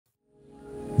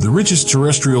The richest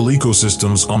terrestrial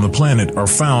ecosystems on the planet are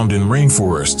found in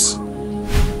rainforests.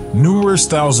 Numerous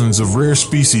thousands of rare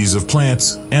species of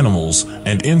plants, animals,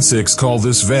 and insects call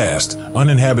this vast,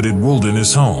 uninhabited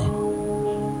wilderness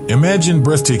home. Imagine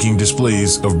breathtaking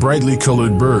displays of brightly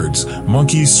colored birds,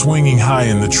 monkeys swinging high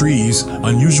in the trees,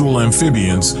 unusual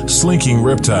amphibians, slinking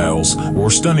reptiles, or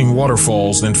stunning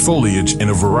waterfalls and foliage in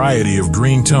a variety of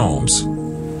green tones.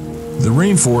 The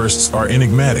rainforests are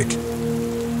enigmatic.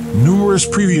 Numerous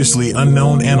previously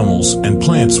unknown animals and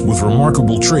plants with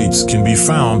remarkable traits can be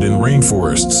found in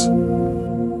rainforests.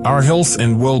 Our health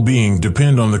and well-being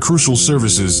depend on the crucial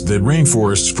services that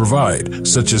rainforests provide,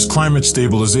 such as climate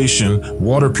stabilization,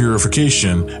 water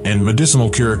purification, and medicinal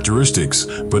characteristics,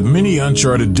 but many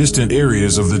uncharted distant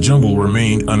areas of the jungle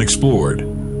remain unexplored.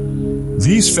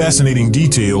 These fascinating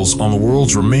details on the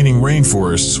world's remaining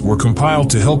rainforests were compiled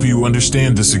to help you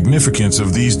understand the significance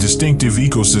of these distinctive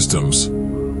ecosystems.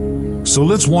 So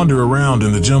let's wander around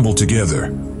in the jungle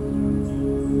together.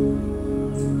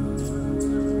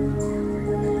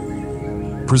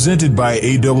 Presented by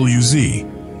AWZ.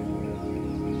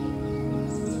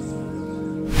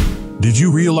 Did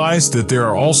you realize that there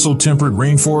are also temperate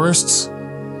rainforests?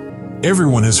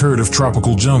 Everyone has heard of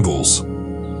tropical jungles.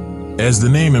 As the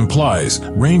name implies,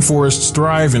 rainforests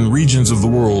thrive in regions of the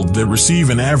world that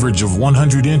receive an average of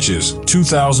 100 inches,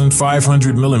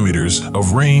 2,500 millimeters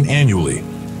of rain annually.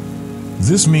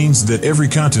 This means that every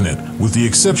continent, with the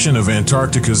exception of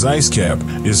Antarctica's ice cap,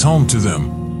 is home to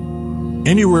them.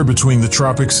 Anywhere between the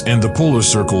tropics and the polar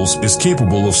circles is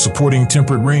capable of supporting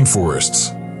temperate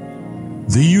rainforests.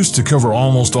 They used to cover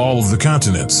almost all of the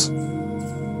continents.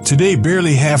 Today,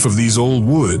 barely half of these old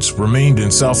woods remained in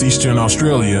southeastern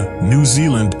Australia, New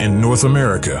Zealand, and North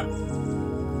America.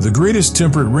 The greatest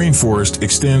temperate rainforest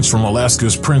extends from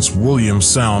Alaska's Prince William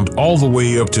Sound all the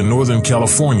way up to northern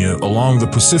California along the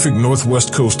Pacific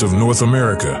Northwest coast of North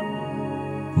America.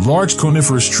 Large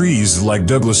coniferous trees like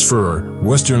Douglas fir,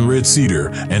 western red cedar,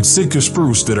 and Sitka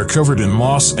spruce that are covered in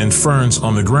moss and ferns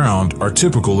on the ground are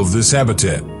typical of this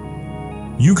habitat.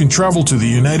 You can travel to the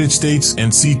United States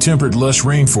and see temperate lush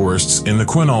rainforests in the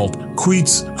Quinault,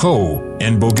 Queets, Hoh,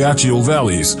 and Bogachiel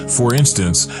valleys, for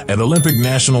instance, at Olympic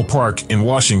National Park in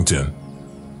Washington.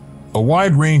 A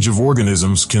wide range of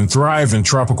organisms can thrive in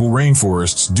tropical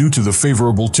rainforests due to the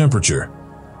favorable temperature.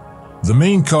 The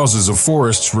main causes of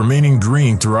forests remaining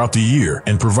green throughout the year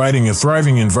and providing a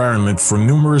thriving environment for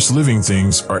numerous living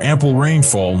things are ample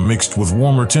rainfall mixed with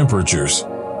warmer temperatures.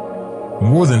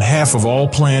 More than half of all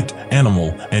plant, animal,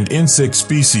 and insect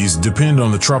species depend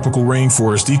on the tropical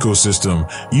rainforest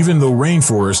ecosystem, even though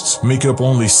rainforests make up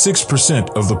only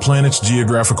 6% of the planet's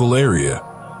geographical area.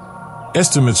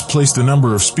 Estimates place the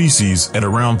number of species at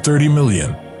around 30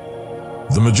 million.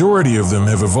 The majority of them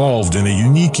have evolved in a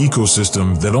unique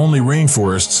ecosystem that only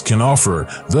rainforests can offer,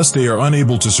 thus they are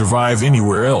unable to survive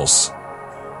anywhere else.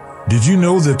 Did you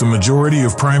know that the majority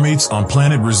of primates on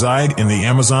planet reside in the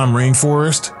Amazon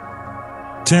rainforest?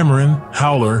 Tamarin,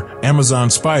 howler, Amazon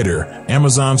spider,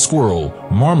 Amazon squirrel,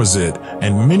 marmoset,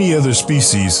 and many other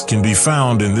species can be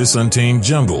found in this untamed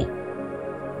jungle.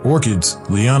 Orchids,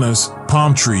 lianas,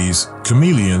 palm trees,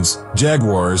 chameleons,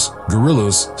 jaguars,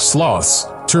 gorillas, sloths,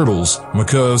 turtles,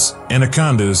 macaques,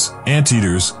 anacondas,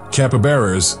 anteaters,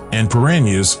 capybaras, and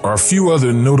piranhas are a few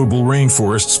other notable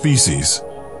rainforest species.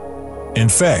 In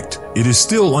fact, it is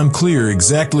still unclear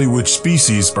exactly which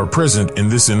species are present in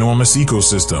this enormous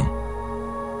ecosystem.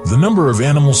 The number of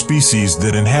animal species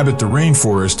that inhabit the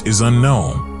rainforest is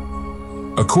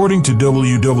unknown. According to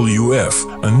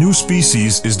WWF, a new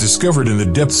species is discovered in the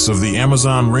depths of the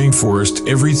Amazon rainforest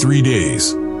every 3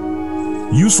 days.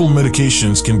 Useful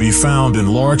medications can be found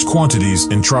in large quantities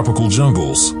in tropical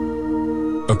jungles.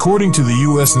 According to the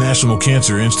U.S. National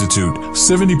Cancer Institute,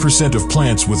 70% of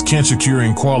plants with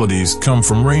cancer-curing qualities come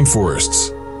from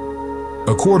rainforests.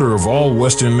 A quarter of all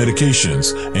Western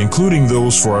medications, including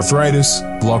those for arthritis,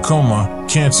 glaucoma,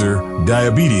 cancer,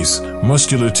 diabetes,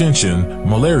 muscular tension,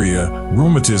 malaria,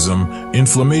 rheumatism,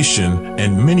 inflammation,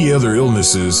 and many other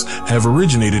illnesses, have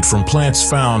originated from plants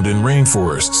found in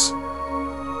rainforests.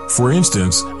 For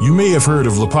instance, you may have heard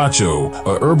of lapacho,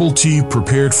 a herbal tea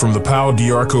prepared from the pau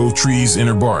d'arco tree's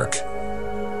inner bark.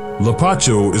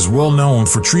 Lapacho is well known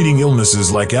for treating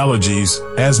illnesses like allergies,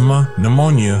 asthma,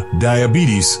 pneumonia,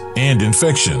 diabetes, and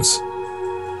infections.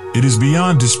 It is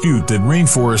beyond dispute that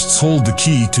rainforests hold the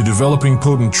key to developing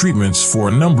potent treatments for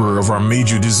a number of our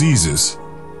major diseases.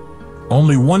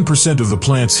 Only 1% of the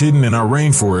plants hidden in our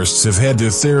rainforests have had their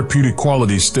therapeutic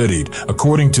qualities studied,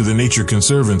 according to the Nature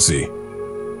Conservancy.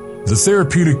 The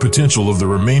therapeutic potential of the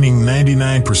remaining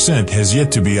 99% has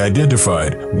yet to be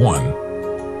identified. 1.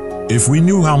 If we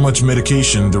knew how much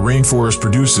medication the rainforest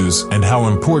produces and how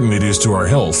important it is to our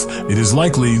health, it is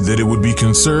likely that it would be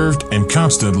conserved and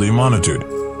constantly monitored.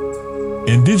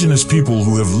 Indigenous people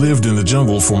who have lived in the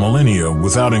jungle for millennia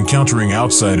without encountering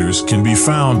outsiders can be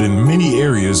found in many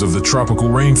areas of the tropical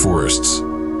rainforests.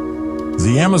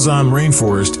 The Amazon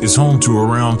rainforest is home to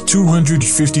around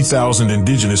 250,000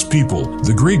 indigenous people.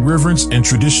 The great reverence and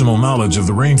traditional knowledge of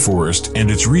the rainforest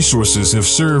and its resources have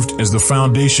served as the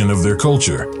foundation of their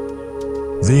culture.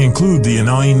 They include the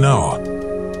Anaí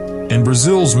in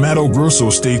Brazil's Mato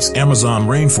Grosso state's Amazon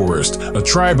rainforest, a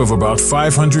tribe of about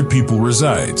 500 people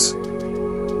resides.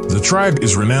 The tribe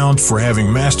is renowned for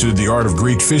having mastered the art of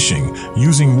great fishing,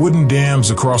 using wooden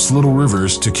dams across little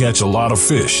rivers to catch a lot of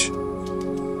fish.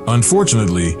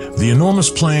 Unfortunately, the enormous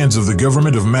plans of the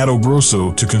government of Mato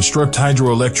Grosso to construct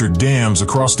hydroelectric dams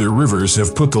across their rivers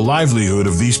have put the livelihood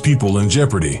of these people in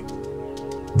jeopardy.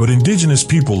 But indigenous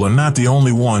people are not the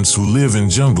only ones who live in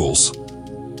jungles.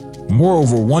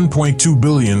 Moreover, 1.2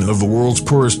 billion of the world's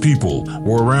poorest people,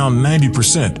 or around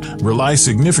 90%, rely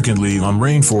significantly on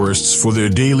rainforests for their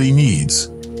daily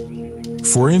needs.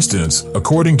 For instance,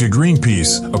 according to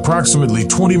Greenpeace, approximately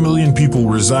 20 million people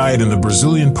reside in the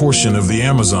Brazilian portion of the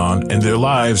Amazon, and their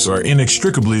lives are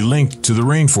inextricably linked to the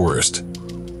rainforest.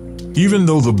 Even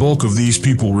though the bulk of these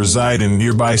people reside in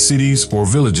nearby cities or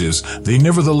villages, they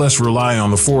nevertheless rely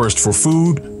on the forest for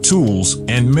food, tools,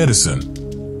 and medicine.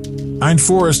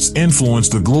 Rainforests influence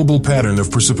the global pattern of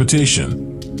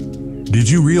precipitation. Did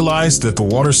you realize that the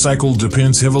water cycle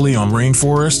depends heavily on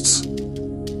rainforests?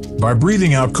 By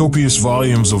breathing out copious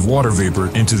volumes of water vapor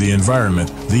into the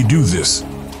environment, they do this.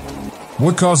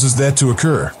 What causes that to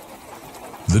occur?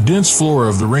 The dense flora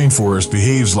of the rainforest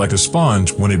behaves like a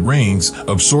sponge when it rains,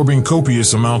 absorbing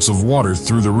copious amounts of water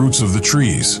through the roots of the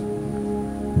trees.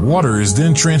 Water is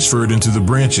then transferred into the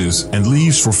branches and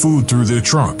leaves for food through their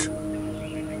trunk.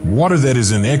 Water that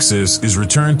is in excess is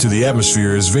returned to the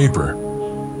atmosphere as vapor.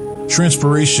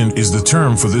 Transpiration is the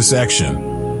term for this action.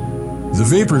 The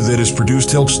vapor that is produced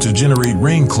helps to generate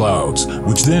rain clouds,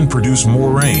 which then produce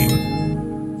more rain.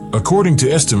 According to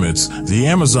estimates, the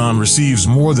Amazon receives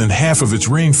more than half of its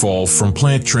rainfall from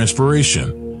plant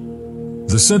transpiration.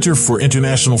 The Center for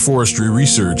International Forestry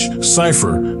Research,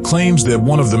 CIFRE, claims that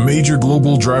one of the major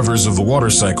global drivers of the water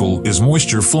cycle is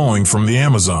moisture flowing from the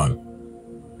Amazon.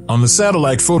 On the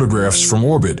satellite photographs from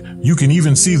orbit, you can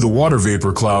even see the water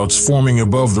vapor clouds forming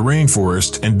above the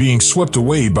rainforest and being swept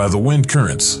away by the wind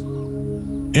currents.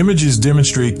 Images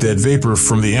demonstrate that vapor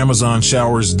from the Amazon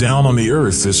showers down on the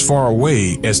earth as far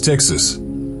away as Texas.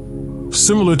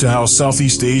 Similar to how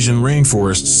Southeast Asian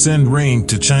rainforests send rain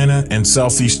to China and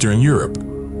southeastern Europe.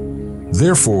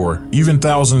 Therefore, even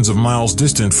thousands of miles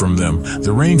distant from them,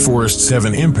 the rainforests have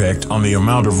an impact on the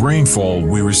amount of rainfall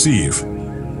we receive.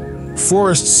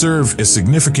 Forests serve as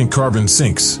significant carbon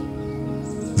sinks.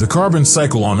 The carbon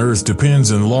cycle on Earth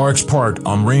depends in large part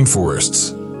on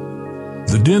rainforests.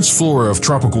 The dense flora of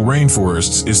tropical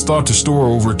rainforests is thought to store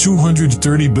over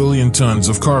 230 billion tons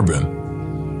of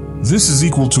carbon. This is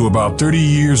equal to about 30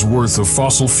 years' worth of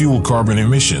fossil fuel carbon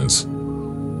emissions.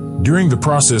 During the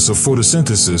process of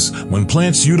photosynthesis, when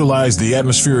plants utilize the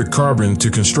atmospheric carbon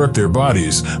to construct their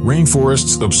bodies,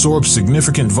 rainforests absorb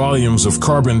significant volumes of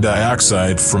carbon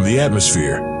dioxide from the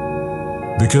atmosphere.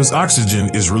 Because oxygen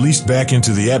is released back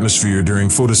into the atmosphere during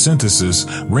photosynthesis,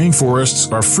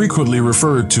 rainforests are frequently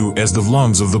referred to as the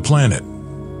lungs of the planet.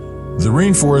 The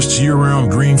rainforest's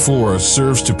year-round green flora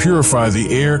serves to purify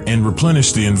the air and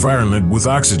replenish the environment with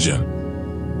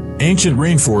oxygen. Ancient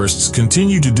rainforests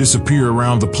continue to disappear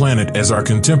around the planet as our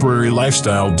contemporary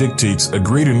lifestyle dictates a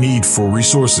greater need for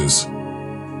resources.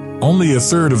 Only a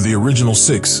third of the original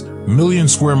 6 million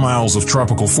square miles of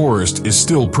tropical forest is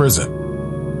still present.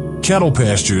 Cattle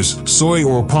pastures, soy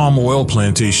or palm oil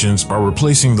plantations are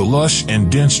replacing the lush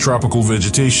and dense tropical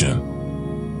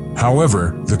vegetation.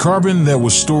 However, the carbon that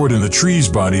was stored in the trees'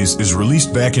 bodies is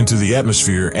released back into the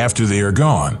atmosphere after they are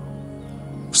gone.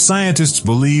 Scientists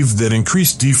believe that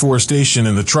increased deforestation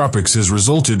in the tropics has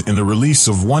resulted in the release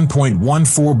of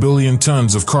 1.14 billion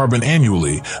tons of carbon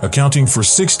annually, accounting for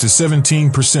 6 to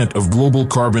 17% of global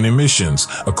carbon emissions,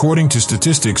 according to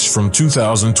statistics from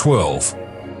 2012.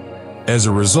 As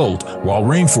a result, while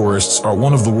rainforests are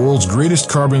one of the world's greatest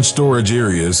carbon storage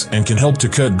areas and can help to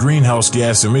cut greenhouse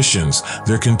gas emissions,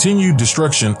 their continued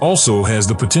destruction also has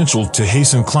the potential to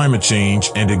hasten climate change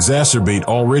and exacerbate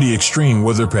already extreme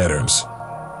weather patterns.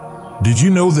 Did you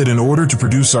know that in order to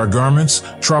produce our garments,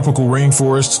 tropical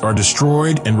rainforests are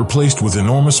destroyed and replaced with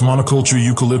enormous monoculture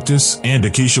eucalyptus and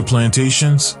acacia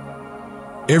plantations?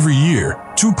 Every year,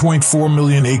 2.4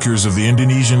 million acres of the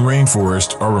Indonesian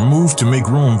rainforest are removed to make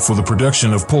room for the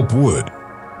production of pulp wood.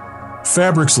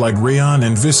 Fabrics like rayon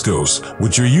and viscose,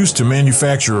 which are used to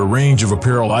manufacture a range of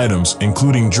apparel items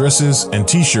including dresses and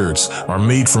t-shirts, are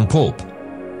made from pulp.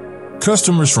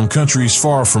 Customers from countries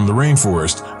far from the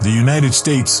rainforest, the United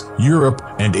States, Europe,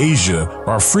 and Asia,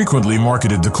 are frequently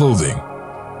marketed the clothing.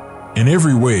 In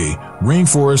every way,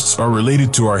 rainforests are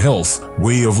related to our health,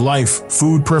 way of life,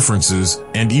 food preferences,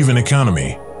 and even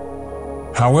economy.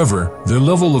 However, their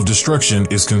level of destruction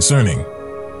is concerning.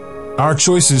 Our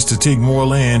choices to take more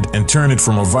land and turn it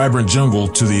from a vibrant jungle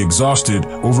to the exhausted,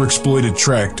 overexploited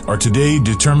tract are today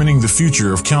determining the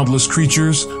future of countless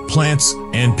creatures, plants,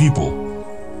 and people.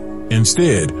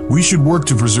 Instead, we should work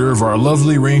to preserve our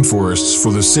lovely rainforests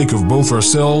for the sake of both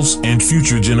ourselves and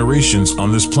future generations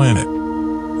on this planet.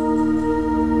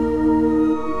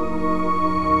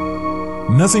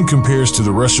 Nothing compares to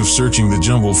the rush of searching the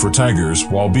jungle for tigers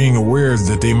while being aware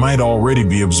that they might already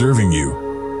be observing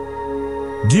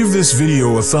you. Give this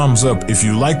video a thumbs up if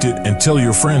you liked it and tell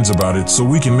your friends about it so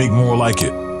we can make more like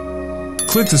it.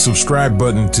 Click the subscribe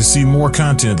button to see more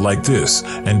content like this,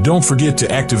 and don't forget to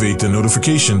activate the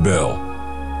notification bell.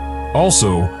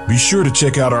 Also, be sure to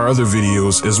check out our other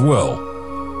videos as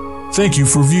well. Thank you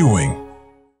for viewing.